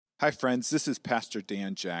Hi, friends. This is Pastor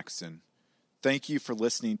Dan Jackson. Thank you for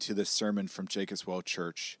listening to this sermon from Jacob's Well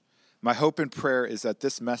Church. My hope and prayer is that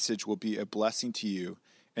this message will be a blessing to you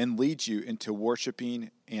and lead you into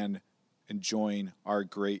worshiping and enjoying our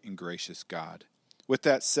great and gracious God. With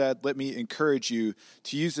that said, let me encourage you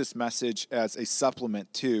to use this message as a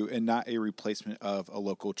supplement to and not a replacement of a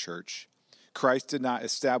local church. Christ did not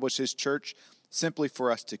establish his church simply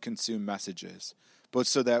for us to consume messages, but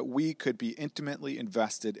so that we could be intimately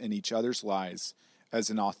invested in each other's lives as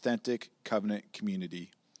an authentic covenant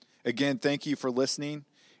community. Again, thank you for listening,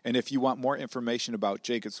 and if you want more information about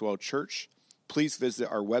Jacob's Well Church, please visit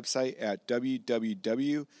our website at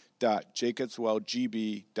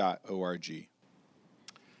www.jacobswellgb.org.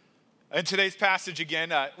 In today's passage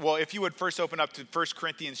again, if you would first open up to 1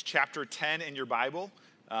 Corinthians chapter 10 in your Bible.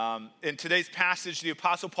 In today's passage, the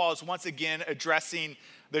Apostle Paul is once again addressing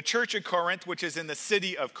the church of Corinth, which is in the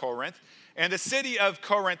city of Corinth. And the city of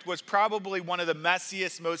Corinth was probably one of the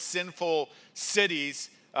messiest, most sinful cities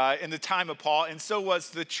in the time of Paul. And so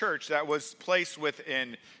was the church that was placed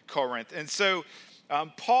within Corinth. And so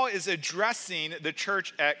Paul is addressing the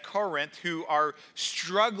church at Corinth who are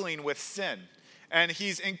struggling with sin. And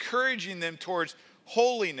he's encouraging them towards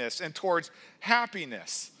holiness and towards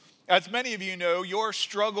happiness. As many of you know, your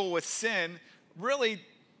struggle with sin really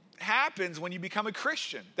happens when you become a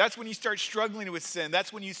Christian. That's when you start struggling with sin.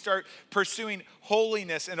 That's when you start pursuing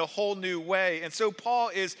holiness in a whole new way. And so Paul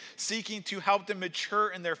is seeking to help them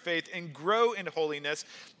mature in their faith and grow in holiness.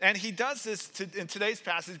 And he does this in today's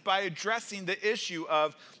passage by addressing the issue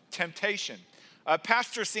of temptation.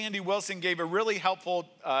 Pastor Sandy Wilson gave a really helpful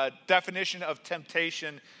definition of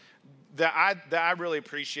temptation that I really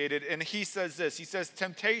appreciated. And he says this. He says,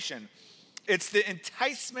 temptation, it's the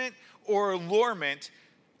enticement or allurement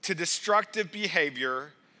to destructive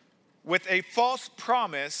behavior with a false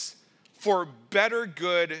promise for better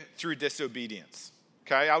good through disobedience.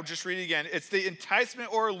 Okay, I'll just read it again. It's the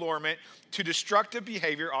enticement or allurement to destructive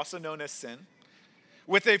behavior, also known as sin,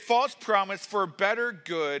 with a false promise for better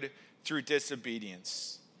good through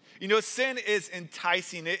disobedience. You know, sin is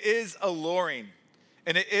enticing, it is alluring,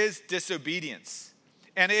 and it is disobedience.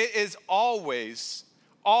 And it is always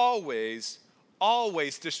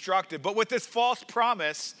destructive, but with this false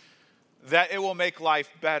promise that it will make life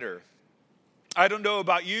better. I don't know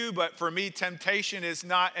about you, but for me, temptation is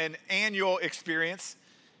not an annual experience.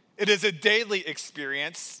 It is a daily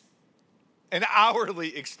experience, an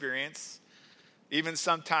hourly experience, even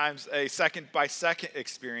sometimes a second-by-second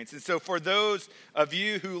experience. And so for those of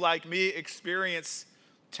you who, like me, experience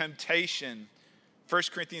temptation, 1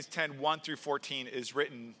 Corinthians 10, 1 through 14 is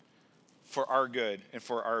written for our good and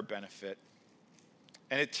for our benefit.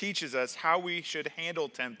 And it teaches us how we should handle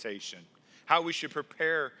temptation, how we should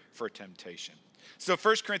prepare for temptation. So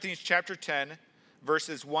 1 Corinthians chapter 10,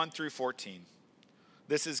 verses 1 through 14.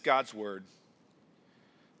 This is God's word.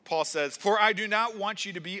 Paul says, "For I do not want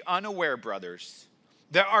you to be unaware, brothers,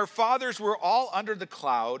 that our fathers were all under the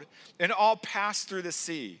cloud and all passed through the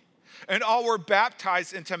sea. And all were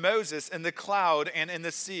baptized into Moses in the cloud and in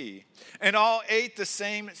the sea. And all ate the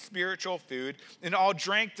same spiritual food, and all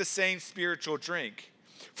drank the same spiritual drink.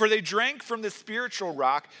 For they drank from the spiritual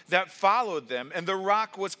rock that followed them, and the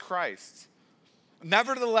rock was Christ.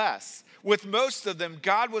 Nevertheless, with most of them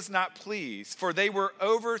God was not pleased, for they were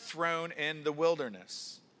overthrown in the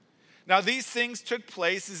wilderness. Now these things took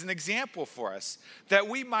place as an example for us, that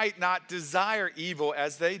we might not desire evil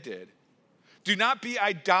as they did. Do not be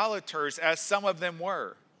idolaters as some of them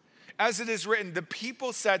were. As it is written, the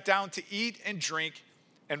people sat down to eat and drink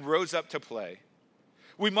and rose up to play.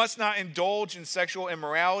 We must not indulge in sexual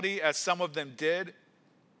immorality as some of them did,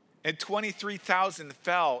 and 23,000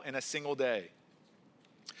 fell in a single day.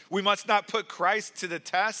 We must not put Christ to the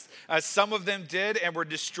test as some of them did and were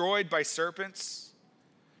destroyed by serpents,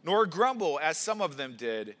 nor grumble as some of them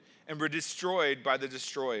did and were destroyed by the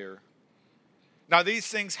destroyer. Now these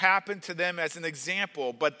things happened to them as an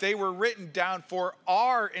example, but they were written down for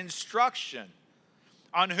our instruction,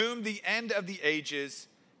 on whom the end of the ages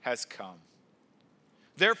has come.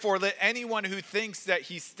 Therefore, let anyone who thinks that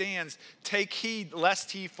he stands take heed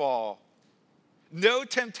lest he fall. No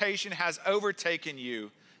temptation has overtaken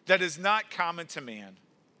you that is not common to man.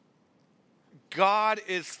 God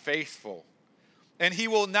is faithful, and he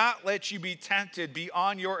will not let you be tempted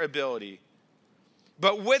beyond your ability.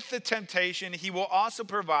 But with the temptation, he will also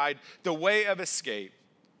provide the way of escape,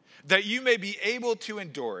 that you may be able to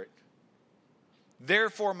endure it.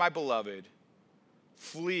 Therefore, my beloved,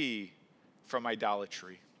 flee from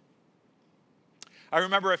idolatry." I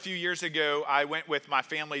remember a few years ago, I went with my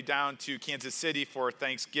family down to Kansas City for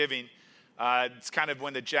Thanksgiving. It's kind of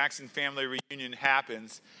when the Jackson family reunion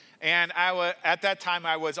happens. And at that time,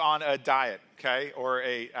 I was on a diet, okay? Or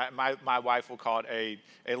my wife will call it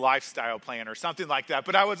a lifestyle plan or something like that.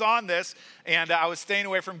 But I was on this, and I was staying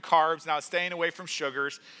away from carbs, and I was staying away from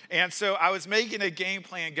sugars. And so I was making a game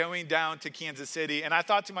plan going down to Kansas City. And I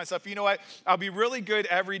thought to myself, you know what? I'll be really good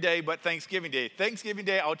every day but Thanksgiving Day. Thanksgiving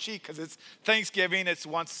Day, I'll cheat because it's Thanksgiving. It's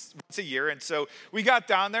once a year. And so we got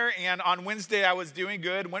down there, and on Wednesday, I was doing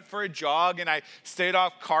good, went for a jog, and I stayed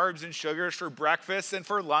off carbs and sugars for breakfast and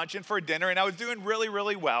for lunch and for dinner. And I was doing really,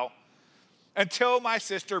 really well until my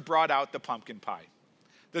sister brought out the pumpkin pie.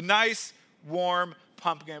 The nice, warm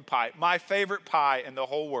pumpkin pie, my favorite pie in the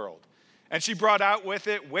whole world. And she brought out with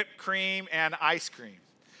it whipped cream and ice cream.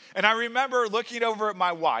 And I remember looking over at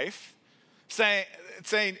my wife saying,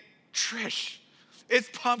 Trish, it's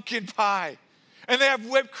pumpkin pie. And they have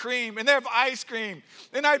whipped cream and they have ice cream.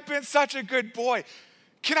 And I've been such a good boy.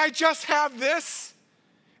 Can I just have this?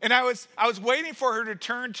 And I was waiting for her to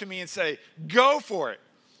turn to me and say, go for it.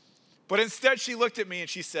 But instead she looked at me and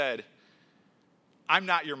she said, I'm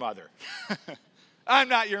not your mother. I'm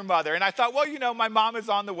not your mother. And I thought, well, you know, my mom is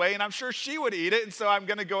on the way and I'm sure she would eat it. And so I'm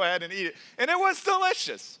going to go ahead and eat it. And it was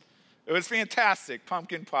delicious. It was fantastic,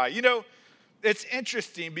 pumpkin pie. You know, it's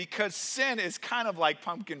interesting because sin is kind of like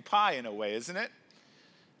pumpkin pie in a way, isn't it?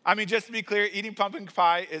 I mean, just to be clear, eating pumpkin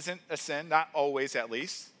pie isn't a sin, not always at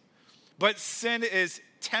least. But sin is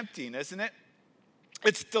tempting, isn't it?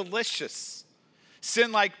 It's delicious.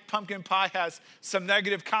 Sin, like pumpkin pie, has some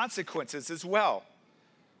negative consequences as well.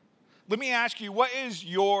 Let me ask you, what is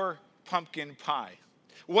your pumpkin pie?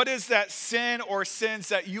 What is that sin or sins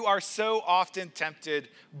that you are so often tempted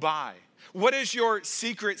by? What is your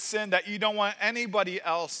secret sin that you don't want anybody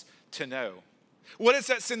else to know? What is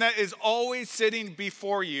that sin that is always sitting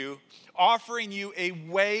before you, offering you a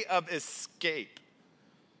way of escape?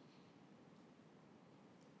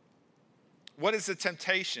 What is the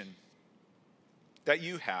temptation that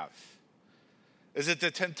you have? Is it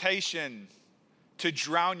the temptation to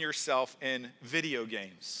drown yourself in video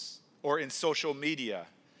games or in social media?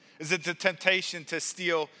 Is it the temptation to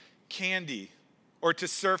steal candy or to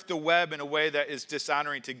surf the web in a way that is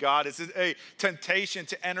dishonoring to God? Is it a temptation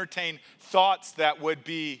to entertain thoughts that would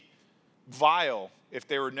be vile if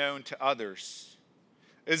they were known to others?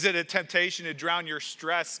 Is it a temptation to drown your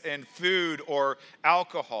stress in food or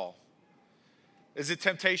alcohol? Is it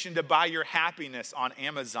temptation to buy your happiness on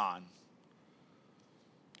Amazon?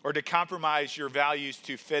 Or to compromise your values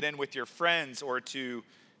to fit in with your friends or to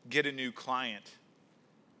get a new client?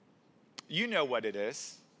 You know what it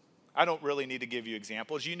is. I don't really need to give you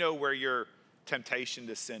examples. You know where your temptation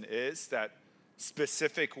to sin is, that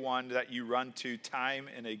specific one that you run to time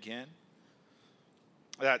and again.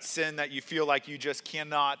 That sin that you feel like you just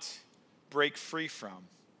cannot break free from.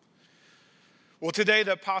 Well, today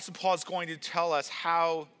the Apostle Paul is going to tell us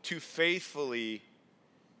how to faithfully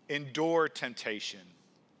endure temptation,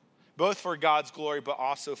 both for God's glory, but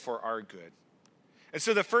also for our good. And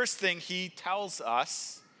so the first thing he tells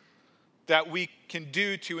us that we can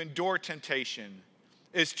do to endure temptation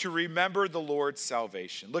is to remember the Lord's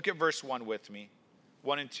salvation. Look at verse 1 with me,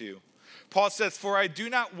 1 and 2. Paul says, "For I do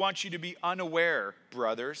not want you to be unaware,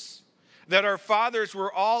 brothers, that our fathers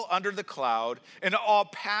were all under the cloud and all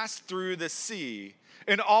passed through the sea,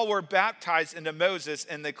 and all were baptized into Moses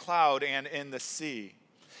in the cloud and in the sea."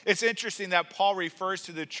 It's interesting that Paul refers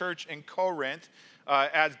to the church in Corinth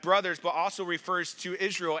as brothers, but also refers to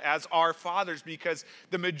Israel as our fathers, because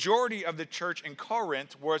the majority of the church in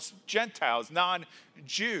Corinth was Gentiles,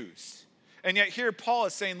 non-Jews. And yet here Paul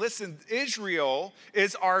is saying, listen, Israel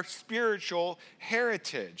is our spiritual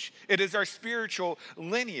heritage. It is our spiritual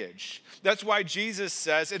lineage. That's why Jesus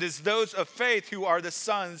says it is those of faith who are the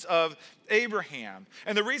sons of Abraham.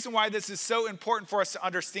 And the reason why this is so important for us to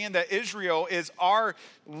understand that Israel is our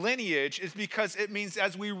lineage is because it means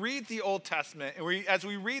as we read the Old Testament and as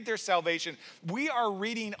we read their salvation, we are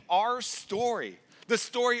reading our story. The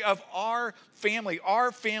story of our family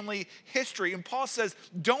history. And Paul says,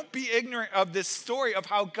 don't be ignorant of this story of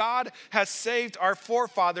how God has saved our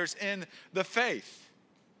forefathers in the faith.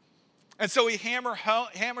 And so he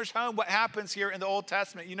hammers home what happens here in the Old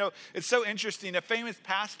Testament. You know, it's so interesting. A famous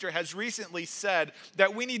pastor has recently said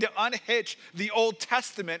that we need to unhitch the Old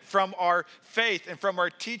Testament from our faith and from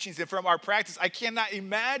our teachings and from our practice. I cannot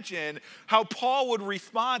imagine how Paul would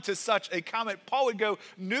respond to such a comment. Paul would go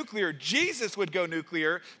nuclear. Jesus would go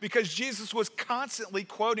nuclear because Jesus was constantly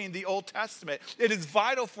quoting the Old Testament. It is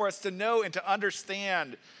vital for us to know and to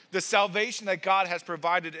understand the salvation that God has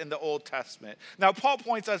provided in the Old Testament. Now, Paul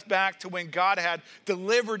points us back to when God had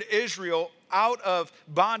delivered Israel out of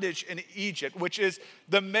bondage in Egypt, which is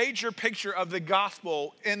the major picture of the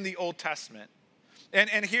gospel in the Old Testament.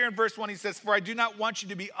 And here in verse 1, he says, "For I do not want you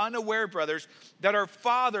to be unaware, brothers, that our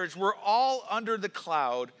fathers were all under the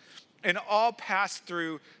cloud and all passed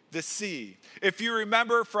through the sea." If you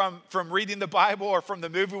remember from reading the Bible or from the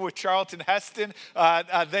movie with Charlton Heston,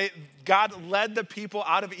 God led the people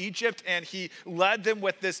out of Egypt, and he led them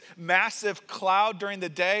with this massive cloud during the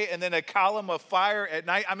day and then a column of fire at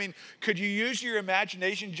night. I mean, could you use your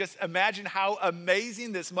imagination? Just imagine how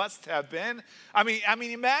amazing this must have been. I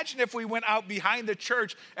mean, imagine if we went out behind the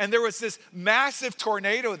church and there was this massive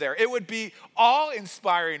tornado there. It would be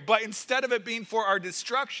awe-inspiring, but instead of it being for our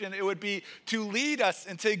destruction, it would be to lead us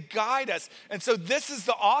and to guide us. And so this is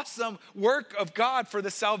the awesome work of God for the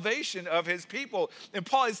salvation of his people. And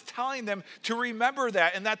Paul is telling them to remember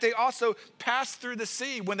that, and that they also passed through the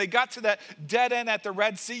sea. When they got to that dead end at the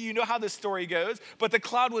Red Sea, you know how the story goes, but the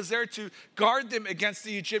cloud was there to guard them against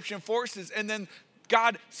the Egyptian forces. And then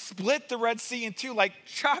God split the Red Sea in two, like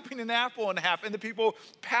chopping an apple in half, and the people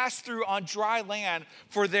passed through on dry land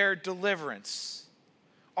for their deliverance.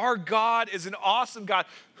 Our God is an awesome God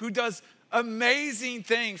who does amazing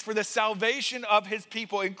things for the salvation of his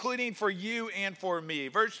people, including for you and for me.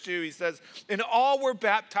 Verse 2, he says, "And all were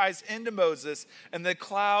baptized into Moses in the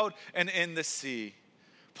cloud and in the sea."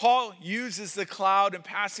 Paul uses the cloud and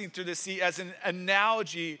passing through the sea as an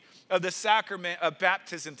analogy of the sacrament of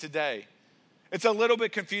baptism today. It's a little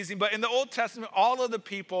bit confusing, but in the Old Testament, all of the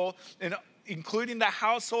people, including the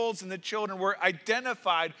households and the children, were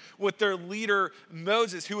identified with their leader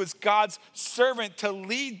Moses, who was God's servant to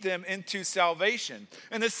lead them into salvation.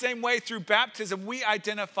 In the same way, through baptism, we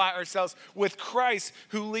identify ourselves with Christ,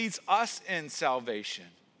 who leads us in salvation.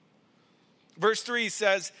 Verse 3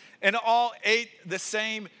 says, "And all ate the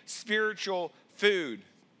same spiritual food."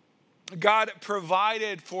 God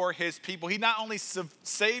provided for his people. He not only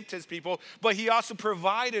saved his people, but he also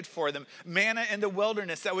provided for them manna in the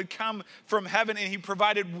wilderness that would come from heaven, and he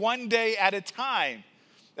provided one day at a time,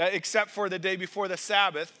 except for the day before the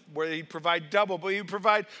Sabbath, where he'd provide double, but he'd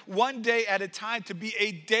provide one day at a time to be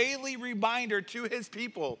a daily reminder to his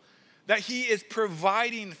people that he is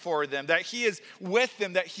providing for them, that he is with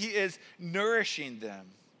them, that he is nourishing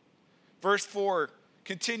them. Verse 4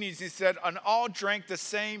 continues, he said, "And all drank the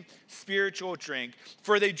same spiritual drink,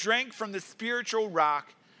 for they drank from the spiritual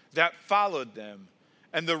rock that followed them,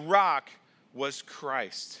 and the rock was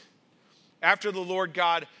Christ." After the Lord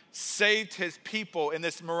God saved his people in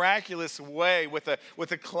this miraculous way with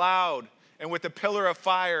a cloud and with a pillar of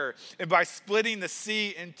fire, and by splitting the sea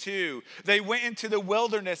in two, they went into the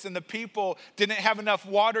wilderness, and the people didn't have enough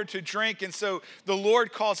water to drink. And so the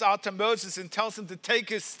Lord calls out to Moses and tells him to take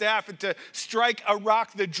his staff and to strike a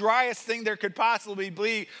rock, the driest thing there could possibly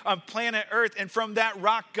be on planet Earth. And from that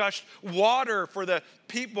rock gushed water for the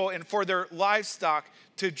people and for their livestock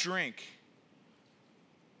to drink.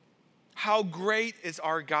 How great is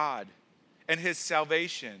our God and his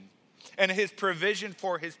salvation and his provision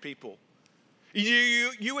for his people.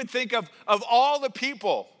 You would think of all the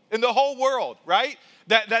people in the whole world, right?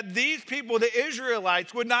 That these people, the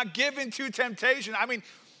Israelites, would not give into temptation. I mean,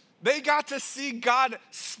 they got to see God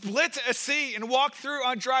split a sea and walk through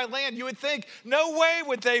on dry land. You would think, no way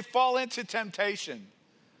would they fall into temptation.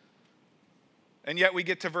 And yet we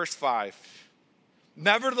get to verse 5.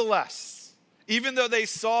 "Nevertheless, even though they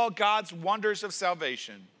saw God's wonders of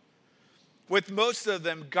salvation, with most of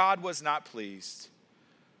them God was not pleased,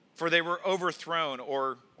 for they were overthrown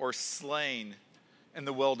or slain in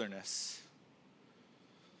the wilderness."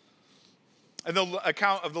 And the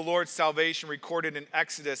account of the Lord's salvation recorded in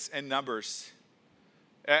Exodus and Numbers,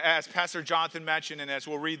 as Pastor Jonathan mentioned, and as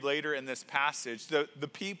we'll read later in this passage, the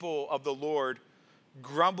people of the Lord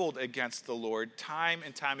grumbled against the Lord time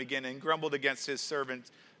and time again, and grumbled against his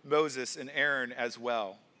servant Moses and Aaron as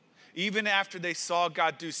well. Even after they saw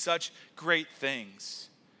God do such great things,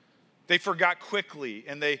 they forgot quickly,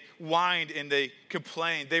 and they whined and they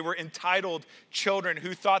complained. They were entitled children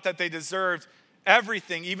who thought that they deserved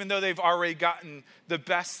everything, even though they've already gotten the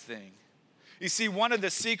best thing. You see, one of the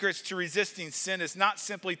secrets to resisting sin is not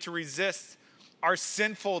simply to resist our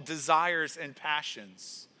sinful desires and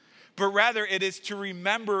passions, but rather it is to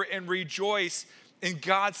remember and rejoice in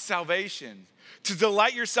God's salvation, to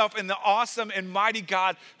delight yourself in the awesome and mighty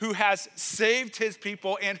God who has saved his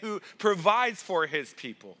people and who provides for his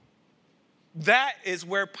people. That is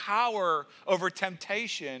where power over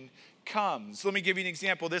temptation comes. Let me give you an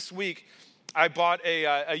example. This week, I bought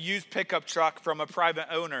a used pickup truck from a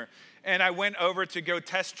private owner, and I went over to go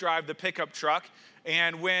test drive the pickup truck.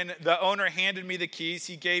 And when the owner handed me the keys,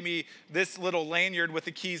 he gave me this little lanyard with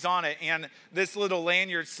the keys on it, and this little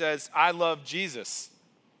lanyard says, "I love Jesus."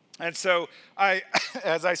 And so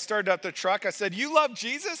as I started up the truck, I said, "You love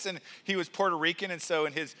Jesus?" And he was Puerto Rican. And so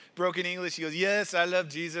in his broken English, he goes, "Yes, I love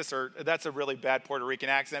Jesus." Or that's a really bad Puerto Rican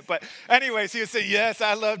accent. But anyways, he would say, "Yes,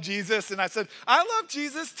 I love Jesus." And I said, "I love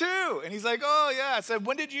Jesus too." And he's like, "Oh yeah." I said,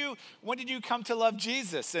 when did you come to love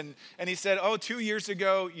Jesus? And he said, "Oh, 2 years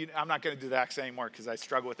ago." I'm not going to do the accent anymore because I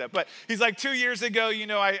struggle with that. But he's like, 2 years ago,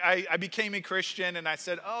 I became a Christian. And I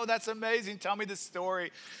said, "Oh, that's amazing. Tell me the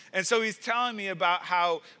story." And so he's telling me about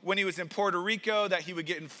how when he was in Puerto Rico that he would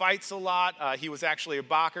get in fights a lot. He was actually a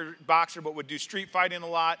boxer, but would do street fighting a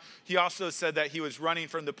lot. He also said that he was running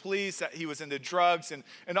from the police, that he was into drugs, and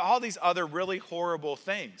all these other really horrible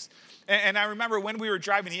things. And I remember when we were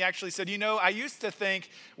driving, he actually said, "I used to think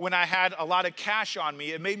when I had a lot of cash on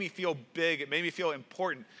me, it made me feel big. It made me feel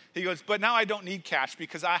important." He goes, "But now I don't need cash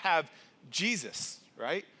because I have Jesus,"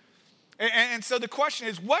 right? And so the question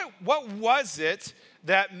is, what was it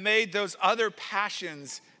that made those other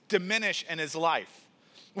passions diminish in his life?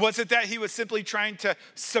 Was it that he was simply trying to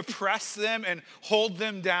suppress them and hold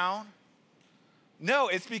them down? No,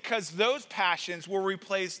 it's because those passions were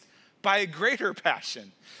replaced by a greater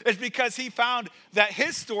passion. It's because he found that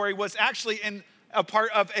his story was actually a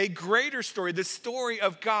part of a greater story, the story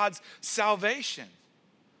of God's salvation.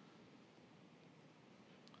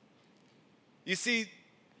 You see,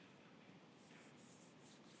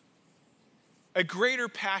 a greater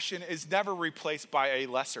passion is never replaced by a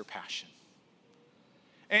lesser passion.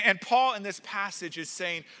 And Paul in this passage is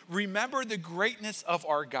saying, remember the greatness of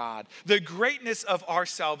our God, the greatness of our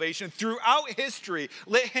salvation. Throughout history,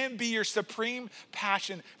 let him be your supreme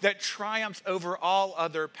passion that triumphs over all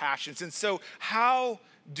other passions. And so how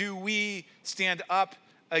do we stand up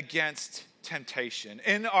against temptation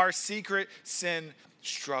in our secret sin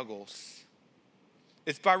struggles?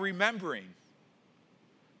 It's by remembering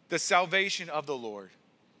the salvation of the Lord.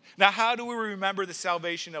 Now, how do we remember the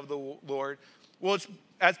salvation of the Lord? Well, it's,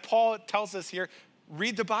 as Paul tells us here,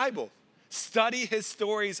 read the Bible. Study his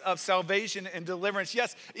stories of salvation and deliverance.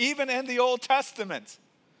 Yes, even in the Old Testament.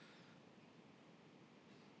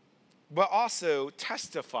 But also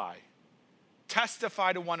testify.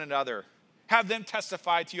 Testify to one another. Have them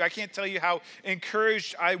testify to you. I can't tell you how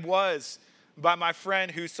encouraged I was by my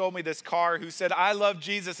friend who sold me this car, who said, "I love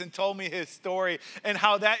Jesus," and told me his story, and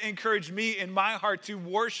how that encouraged me in my heart to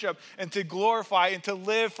worship and to glorify and to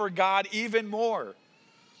live for God even more.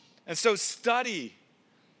 And so study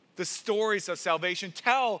the stories of salvation.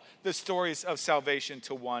 Tell the stories of salvation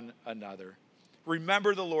to one another.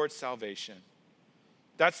 Remember the Lord's salvation.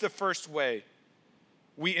 That's the first way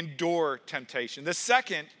we endure temptation. The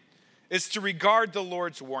second is to regard the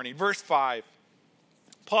Lord's warning. Verse 5,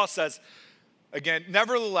 Paul says, again,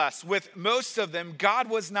 "Nevertheless, with most of them, God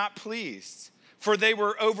was not pleased, for they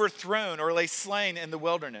were overthrown or lay slain in the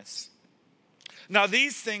wilderness. Now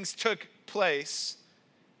these things took place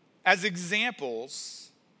as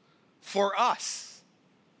examples for us,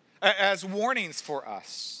 as warnings for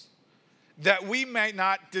us, that we might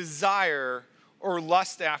not desire or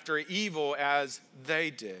lust after evil as they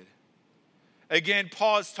did." Again,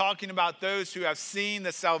 Paul is talking about those who have seen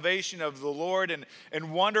the salvation of the Lord in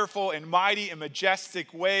wonderful and mighty and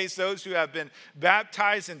majestic ways, those who have been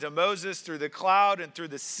baptized into Moses through the cloud and through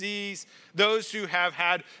the seas, those who have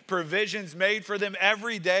had provisions made for them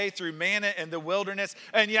every day through manna in the wilderness,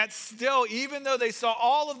 and yet still, even though they saw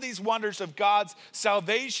all of these wonders of God's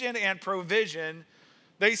salvation and provision,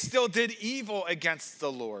 they still did evil against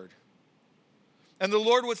the Lord. And the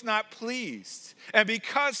Lord was not pleased. And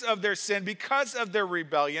because of their sin, because of their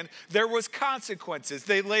rebellion, there was consequences.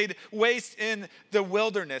 They laid waste in the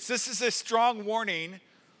wilderness. This is a strong warning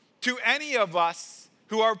to any of us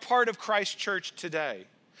who are part of Christ's church today.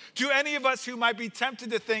 To any of us who might be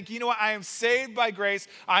tempted to think, you know what, I am saved by grace,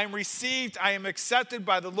 I am received, I am accepted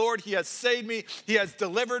by the Lord, he has saved me, he has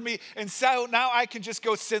delivered me, and so now I can just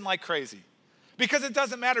go sin like crazy. Because it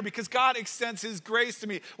doesn't matter, because God extends his grace to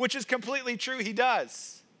me, which is completely true, he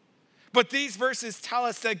does. But these verses tell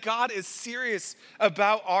us that God is serious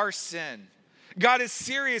about our sin. God is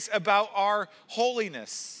serious about our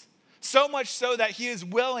holiness. So much so that he is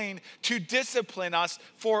willing to discipline us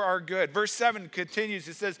for our good. Verse 7 continues,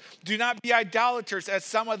 it says, "Do not be idolaters as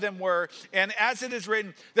some of them were. And as it is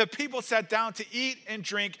written, the people sat down to eat and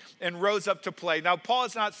drink and rose up to play." Now, Paul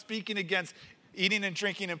is not speaking against eating and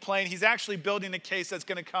drinking and playing. He's actually building a case that's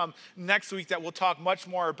going to come next week that we'll talk much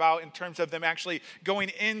more about in terms of them actually going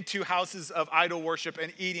into houses of idol worship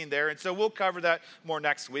and eating there. And so we'll cover that more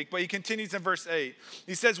next week. But he continues in verse 8.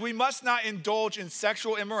 He says, "We must not indulge in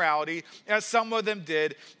sexual immorality as some of them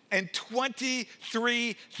did, and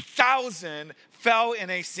 23,000 fell in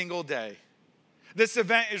a single day." This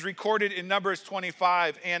event is recorded in Numbers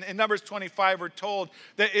 25, and in Numbers 25 we're told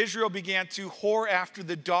that Israel began to whore after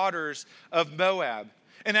the daughters of Moab.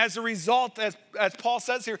 And as a result, as Paul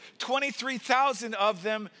says here, 23,000 of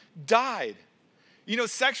them died. You know,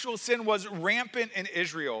 sexual sin was rampant in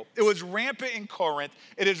Israel. It was rampant in Corinth.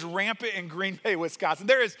 It is rampant in Green Bay, Wisconsin.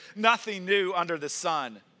 There is nothing new under the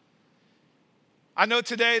sun. I know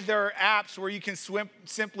today there are apps where you can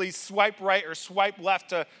simply swipe right or swipe left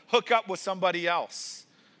to hook up with somebody else.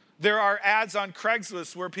 There are ads on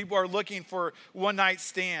Craigslist where people are looking for one-night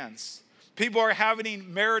stands. People are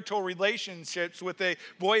having marital relationships with a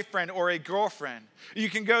boyfriend or a girlfriend. You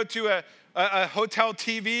can go to a hotel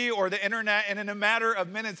TV or the internet and in a matter of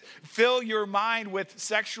minutes fill your mind with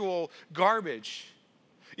sexual garbage.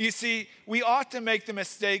 You see, we often make the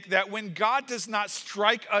mistake that when God does not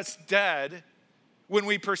strike us dead when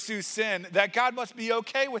we pursue sin, that God must be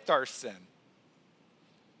okay with our sin.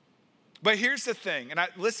 But here's the thing, and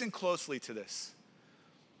listen closely to this.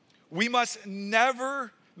 We must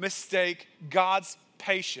never mistake God's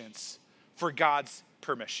patience for God's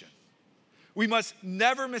permission. We must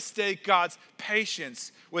never mistake God's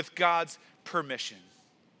patience with God's permission.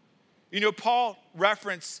 You know, Paul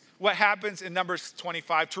referenced what happens in Numbers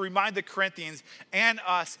 25 to remind the Corinthians and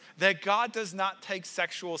us that God does not take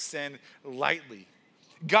sexual sin lightly.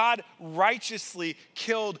 God righteously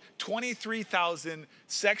killed 23,000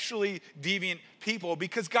 sexually deviant people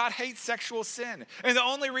because God hates sexual sin. And the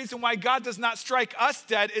only reason why God does not strike us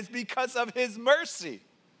dead is because of his mercy.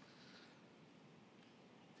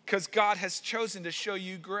 Because God has chosen to show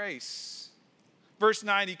you grace. Verse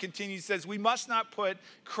 9, he continues, says, we must not put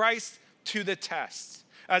Christ to the test,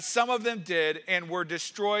 as some of them did and were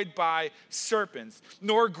destroyed by serpents,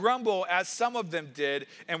 nor grumble as some of them did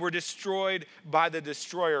and were destroyed by the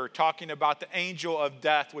destroyer, talking about the angel of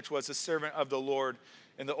death, which was a servant of the Lord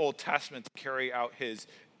in the Old Testament to carry out his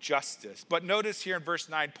justice. But notice here in verse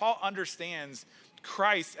 9, Paul understands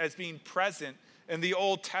Christ as being present in the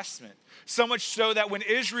Old Testament. So much so that when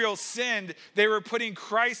Israel sinned, they were putting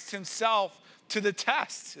Christ himself to the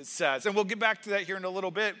test, it says. And we'll get back to that here in a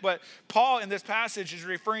little bit. But Paul in this passage is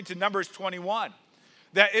referring to Numbers 21,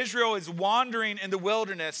 that Israel is wandering in the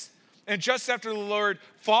wilderness. And just after the Lord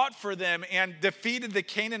fought for them and defeated the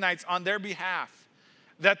Canaanites on their behalf,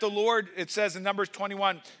 that the Lord, it says in Numbers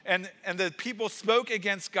 21, and the people spoke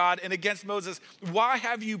against God and against Moses, why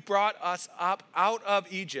have you brought us up out of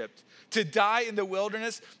Egypt to die in the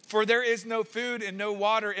wilderness? For there is no food and no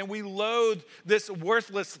water, and we loathe this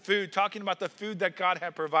worthless food, talking about the food that God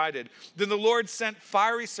had provided. Then the Lord sent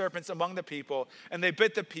fiery serpents among the people, and they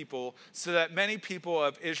bit the people, so that many people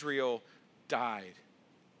of Israel died.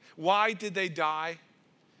 Why did they die?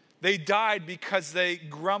 They died because they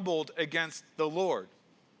grumbled against the Lord.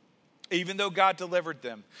 Even though God delivered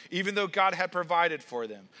them, even though God had provided for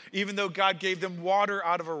them, even though God gave them water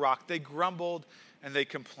out of a rock, they grumbled and they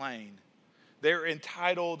complained. They're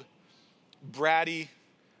entitled, bratty,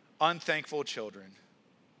 unthankful children.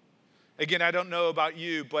 Again, I don't know about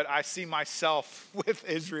you, but I see myself with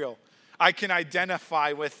Israel. I can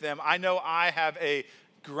identify with them. I know I have a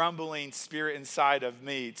grumbling spirit inside of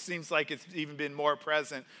me. It seems like it's even been more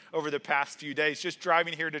present over the past few days. Just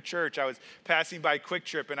driving here to church, I was passing by Quick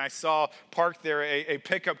Trip and I saw parked there a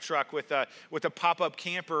pickup truck with a pop-up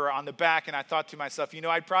camper on the back, and I thought to myself, you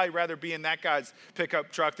know, I'd probably rather be in that guy's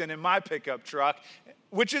pickup truck than in my pickup truck,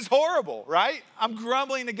 which is horrible, right? I'm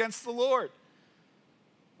grumbling against the Lord.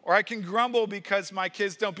 Or I can grumble because my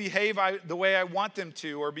kids don't behave the way I want them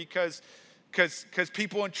to, or because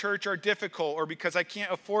people in church are difficult, or because I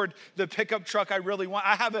can't afford the pickup truck I really want.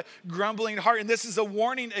 I have a grumbling heart, and this is a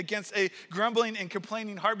warning against a grumbling and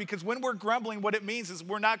complaining heart, because when we're grumbling, what it means is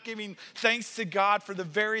we're not giving thanks to God for the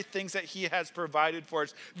very things that he has provided for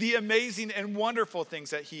us, the amazing and wonderful things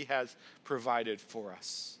that he has provided for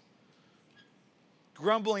us.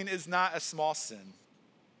 Grumbling is not a small sin.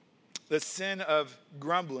 The sin of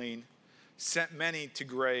grumbling sent many to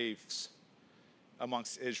graves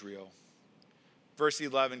amongst Israel. Verse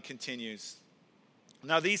 11 continues.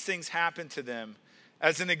 Now these things happened to them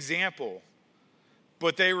as an example,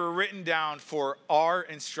 but they were written down for our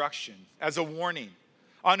instruction, as a warning,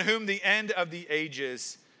 on whom the end of the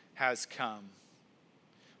ages has come.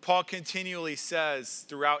 Paul continually says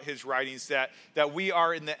throughout his writings that we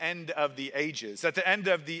are in the end of the ages, that the end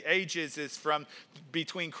of the ages is from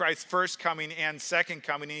between Christ's first coming and second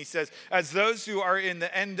coming. And he says, as those who are in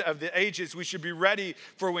the end of the ages, we should be ready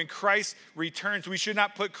for when Christ returns. We should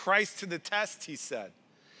not put Christ to the test, he said.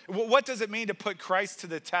 What does it mean to put Christ to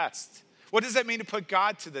the test? What does that mean to put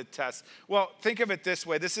God to the test? Well, think of it this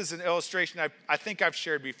way. This is an illustration I think I've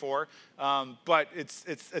shared before, but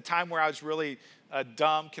it's a time where I was really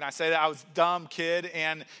dumb, can I say that? I was a dumb kid,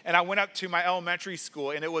 and I went up to my elementary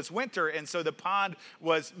school, and it was winter, and so the pond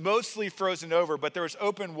was mostly frozen over, but there was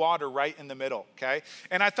open water right in the middle, okay?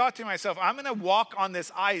 And I thought to myself, I'm gonna walk on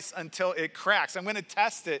this ice until it cracks. I'm gonna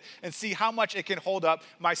test it and see how much it can hold up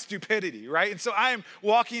my stupidity, right? And so I am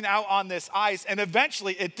walking out on this ice, and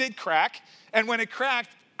eventually it did crack, and when it cracked,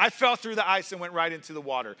 I fell through the ice and went right into the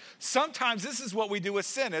water. Sometimes this is what we do with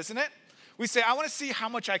sin, isn't it? We say, I want to see how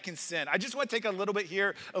much I can sin. I just want to take a little bit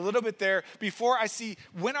here, a little bit there, before I see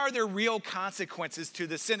when are there real consequences to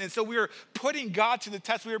the sin. And so we are putting God to the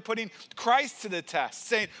test. We are putting Christ to the test,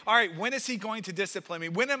 saying, all right, when is he going to discipline me?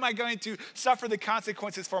 When am I going to suffer the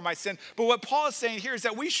consequences for my sin? But what Paul is saying here is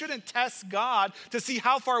that we shouldn't test God to see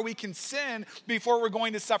how far we can sin before we're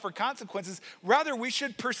going to suffer consequences. Rather, we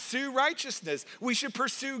should pursue righteousness. We should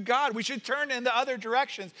pursue God. We should turn in the other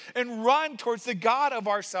directions and run towards the God of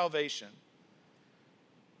our salvation.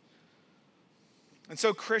 And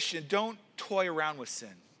so, Christian, don't toy around with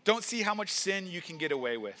sin. Don't see how much sin you can get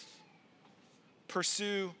away with.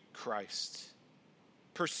 Pursue Christ.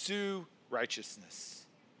 Pursue righteousness.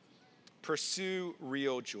 Pursue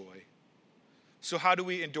real joy. So how do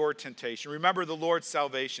we endure temptation? Remember the Lord's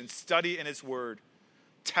salvation. Study in his word.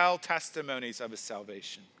 Tell testimonies of his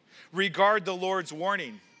salvation. Regard the Lord's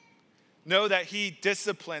warning. Know that he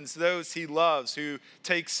disciplines those he loves who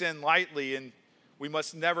take sin lightly, and we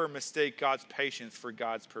must never mistake God's patience for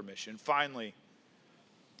God's permission. Finally,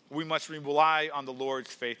 we must rely on the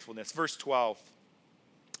Lord's faithfulness. Verse 12,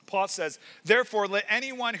 Paul says, therefore, let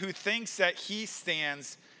anyone who thinks that he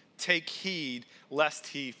stands take heed lest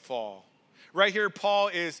he fall. Right here, Paul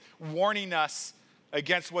is warning us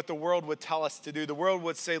against what the world would tell us to do. The world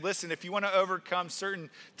would say, listen, if you want to overcome certain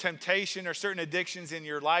temptation or certain addictions in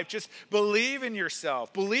your life, just believe in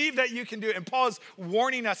yourself. Believe that you can do it. And Paul is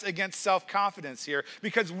warning us against self-confidence here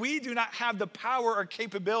because we do not have the power or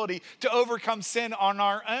capability to overcome sin on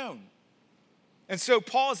our own. And so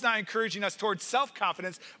Paul is not encouraging us towards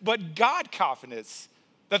self-confidence, but God confidence,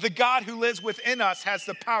 that the God who lives within us has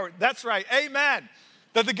the power. That's right, amen.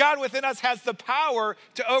 That the God within us has the power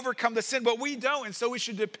to overcome the sin, but we don't, and so we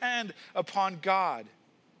should depend upon God.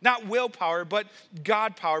 Not willpower, but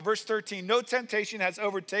God power. Verse 13, no temptation has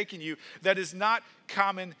overtaken you that is not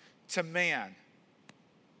common to man.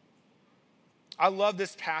 I love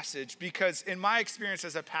this passage because in my experience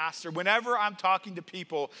as a pastor, whenever I'm talking to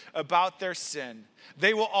people about their sin,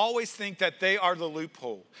 they will always think that they are the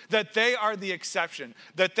loophole, that they are the exception,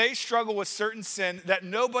 that they struggle with certain sin that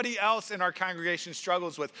nobody else in our congregation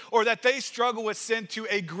struggles with, or that they struggle with sin to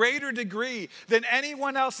a greater degree than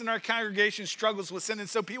anyone else in our congregation struggles with sin. And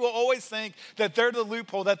so people always think that they're the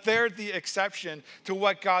loophole, that they're the exception to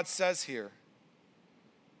what God says here.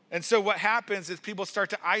 And so what happens is people start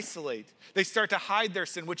to isolate. They start to hide their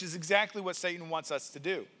sin, which is exactly what Satan wants us to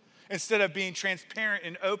do. Instead of being transparent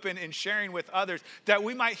and open and sharing with others, that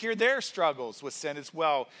we might hear their struggles with sin as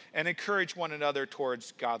well and encourage one another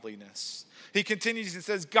towards godliness. He continues and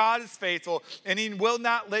says, God is faithful and he will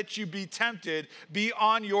not let you be tempted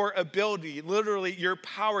beyond your ability, literally your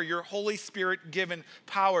power, your Holy Spirit given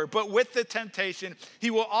power. But with the temptation,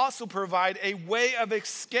 he will also provide a way of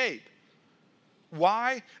escape.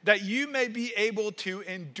 Why? That you may be able to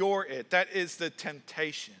endure it. That is the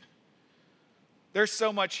temptation. There's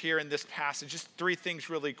so much here in this passage. Just three things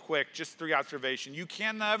really quick, just three observations. You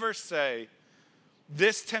can never say,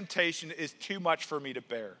 this temptation is too much for me to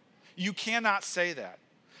bear. You cannot say that.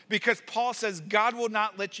 Because Paul says God will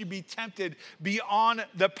not let you be tempted beyond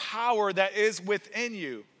the power that is within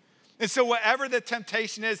you. And so whatever the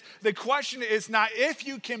temptation is, the question is not if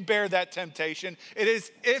you can bear that temptation, it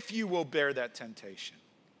is if you will bear that temptation.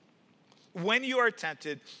 When you are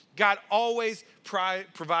tempted, God always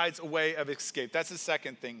provides a way of escape. That's the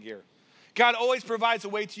second thing here. God always provides a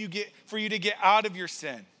way for you to get out of your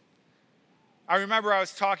sin. I remember I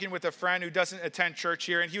was talking with a friend who doesn't attend church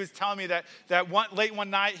here, and he was telling me that late one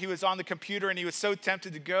night he was on the computer and he was so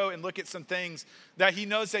tempted to go and look at some things that he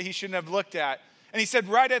knows that he shouldn't have looked at. And he said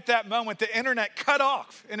right at that moment, the internet cut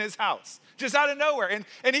off in his house, just out of nowhere.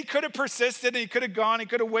 And he could have persisted, and he could have gone, he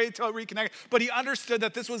could have waited till it reconnected, but he understood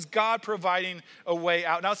that this was God providing a way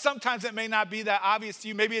out. Now, sometimes it may not be that obvious to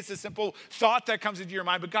you. Maybe it's a simple thought that comes into your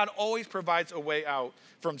mind, but God always provides a way out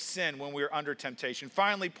from sin when we're under temptation.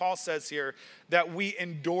 Finally, Paul says here that we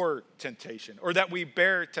endure temptation, or that we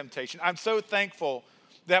bear temptation. I'm so thankful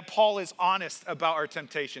that Paul is honest about our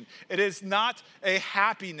temptation. It is not a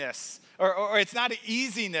happiness or it's not an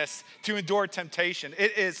easiness to endure temptation.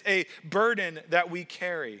 It is a burden that we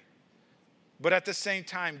carry. But at the same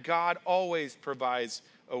time, God always provides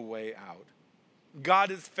a way out.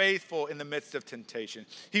 God is faithful in the midst of temptation.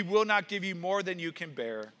 He will not give you more than you can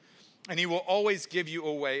bear, and he will always give you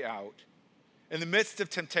a way out. In the midst of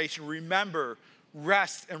temptation, remember,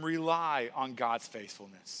 rest, and rely on God's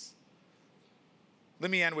faithfulness.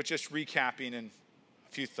 Let me end with just recapping and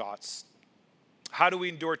a few thoughts. How do we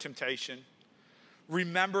endure temptation?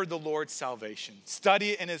 Remember the Lord's salvation.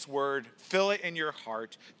 Study it in his word. Fill it in your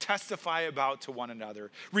heart. Testify about to one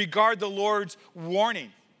another. Regard the Lord's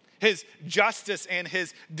warning. His justice and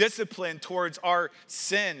his discipline towards our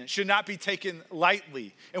sin should not be taken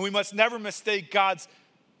lightly. And we must never mistake God's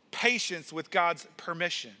patience with God's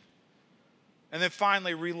permission. And then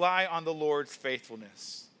finally, rely on the Lord's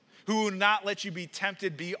faithfulness, who will not let you be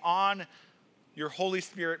tempted beyond your Holy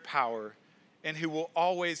Spirit power, and who will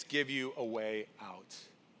always give you a way out.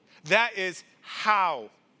 That is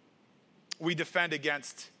how we defend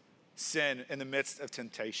against sin in the midst of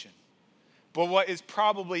temptation. But what is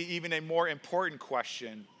probably even a more important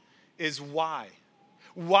question is why?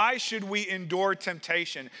 Why should we endure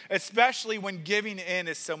temptation, especially when giving in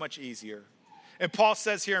is so much easier? And Paul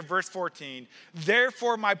says here in verse 14,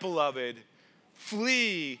 therefore, my beloved,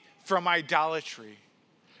 flee from idolatry.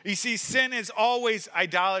 You see, sin is always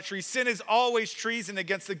idolatry. Sin is always treason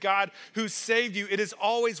against the God who saved you. It is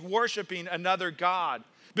always worshiping another God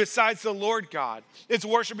besides the Lord God. It's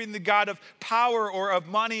worshiping the God of power or of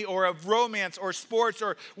money or of romance or sports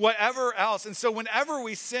or whatever else. And so whenever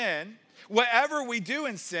we sin, whatever we do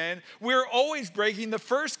in sin, we're always breaking the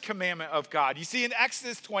first commandment of God. You see, in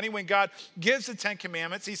Exodus 20, when God gives the 10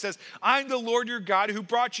 commandments, he says, I'm the Lord your God who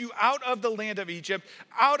brought you out of the land of Egypt,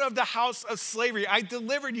 out of the house of slavery. I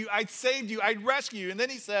delivered you, I saved you, I rescued you. And then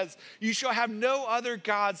he says, you shall have no other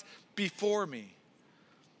gods before me.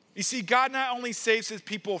 You see, God not only saves his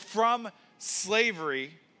people from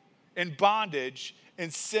slavery and bondage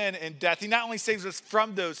and sin and death. He not only saves us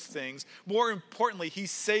from those things, more importantly, he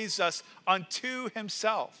saves us unto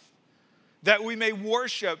himself, that we may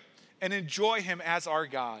worship and enjoy him as our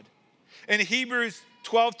God. In Hebrews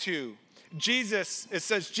 12:2, it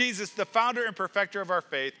says, Jesus, the founder and perfecter of our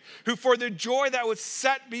faith, who for the joy that was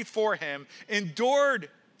set before him, endured,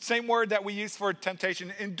 same word that we use for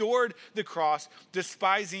temptation, endured the cross,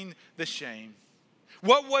 despising the shame.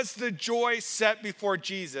 What was the joy set before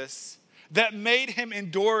Jesus that made him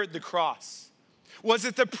endure the cross? Was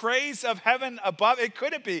it the praise of heaven above? It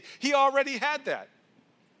couldn't be. He already had that.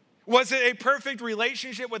 Was it a perfect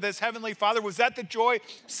relationship with his heavenly Father? Was that the joy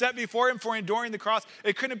set before him for enduring the cross?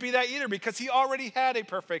 It couldn't be that either, because he already had a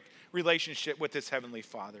perfect relationship with his heavenly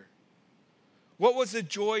Father. What was the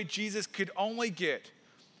joy Jesus could only get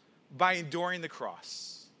by enduring the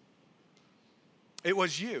cross? It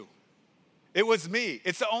was you. It was me.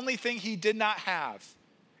 It's the only thing he did not have.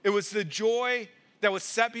 It was the joy that was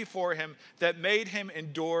set before him that made him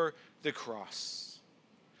endure the cross.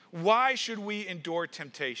 Why should we endure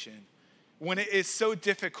temptation when it is so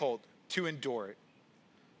difficult to endure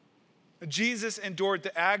it? Jesus endured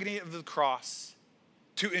the agony of the cross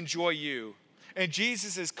to enjoy you. And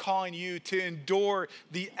Jesus is calling you to endure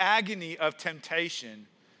the agony of temptation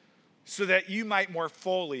so that you might more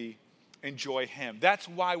fully enjoy him. That's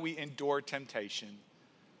why we endure temptation,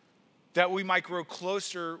 that we might grow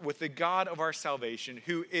closer with the God of our salvation,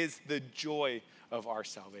 who is the joy of our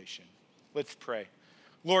salvation. Let's pray.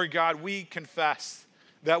 Lord God, we confess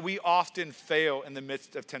that we often fail in the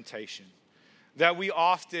midst of temptation, that we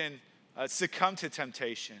often succumb to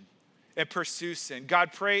temptation and pursue sin.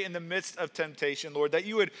 God, pray in the midst of temptation, Lord, that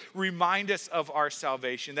you would remind us of our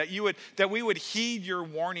salvation, that we would heed your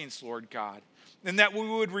warnings, Lord God, and that we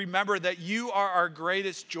would remember that you are our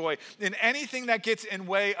greatest joy. And anything that gets in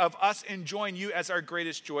way of us enjoying you as our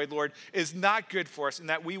greatest joy, Lord, is not good for us, and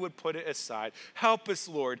that we would put it aside. Help us,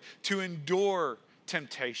 Lord, to endure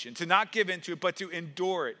temptation, to not give into it, but to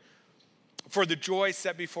endure it for the joy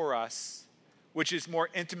set before us, which is more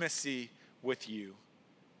intimacy with you.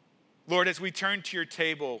 Lord, as we turn to your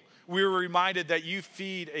table, we are reminded that you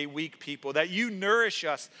feed a weak people, that you nourish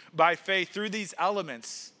us by faith through these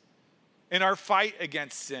elements in our fight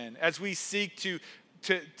against sin, as we seek to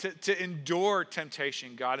endure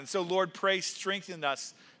temptation, God. And so, Lord, pray, strengthen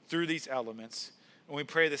us through these elements. And we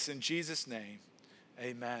pray this in Jesus' name.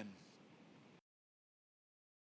 Amen.